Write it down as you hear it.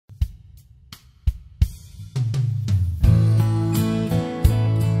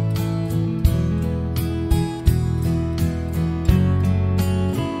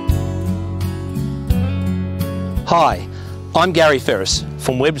Hi, I'm Gary Ferris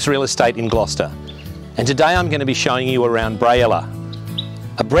from Webb's Real Estate in Gloucester, and today I'm going to be showing you around Bindera,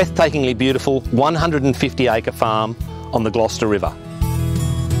 a breathtakingly beautiful 150-acre farm on the Gloucester River.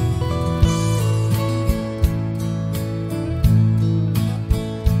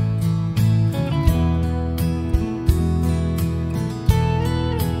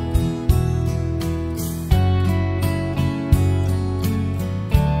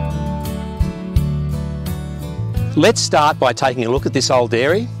 Let's start by taking a look at this old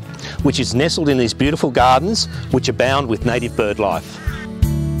dairy, which is nestled in these beautiful gardens which abound with native bird life.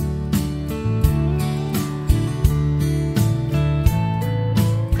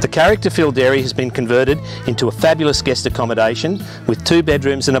 The character-filled dairy has been converted into a fabulous guest accommodation with 2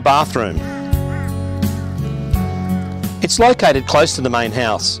 bedrooms and a bathroom. It's located close to the main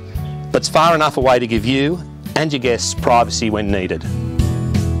house, but it's far enough away to give you and your guests privacy when needed.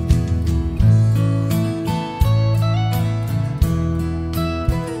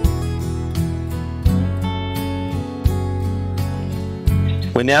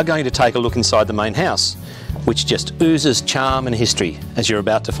 We're now going to take a look inside the main house, which just oozes charm and history, as you're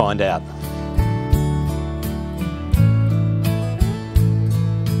about to find out.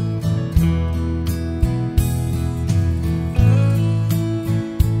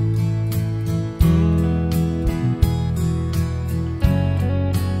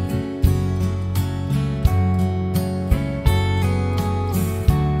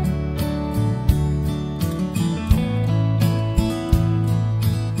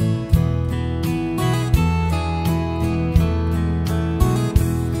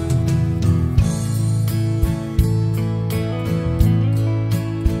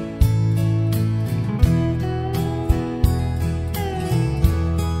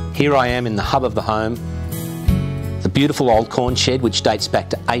 Here I am in the hub of the home, the beautiful old corn shed which dates back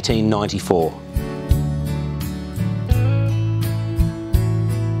to 1894.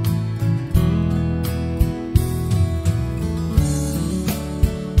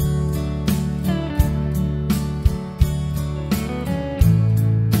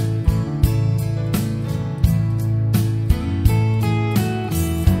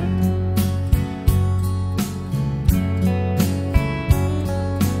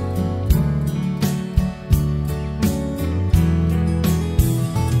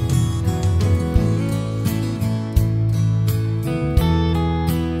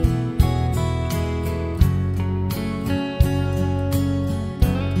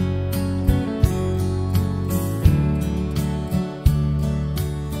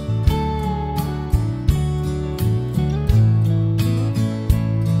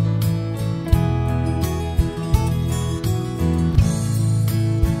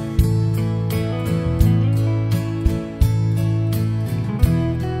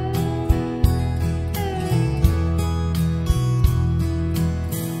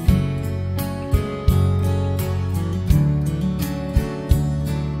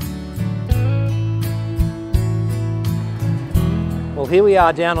 Well, here we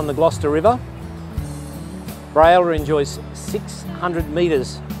are down on the Gloucester River. Bindera enjoys 600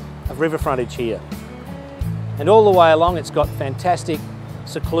 metres of river frontage here. And all the way along it's got fantastic,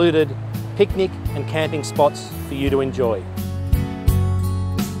 secluded picnic and camping spots for you to enjoy.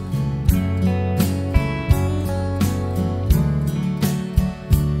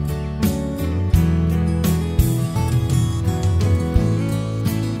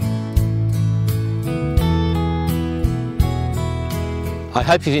 I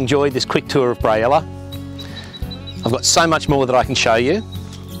hope you've enjoyed this quick tour of Bindera. I've got so much more that I can show you.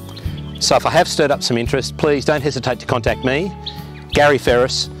 So if I have stirred up some interest, please don't hesitate to contact me, Gary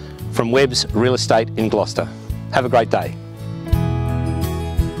Ferris, from Webb's Real Estate in Gloucester. Have a great day.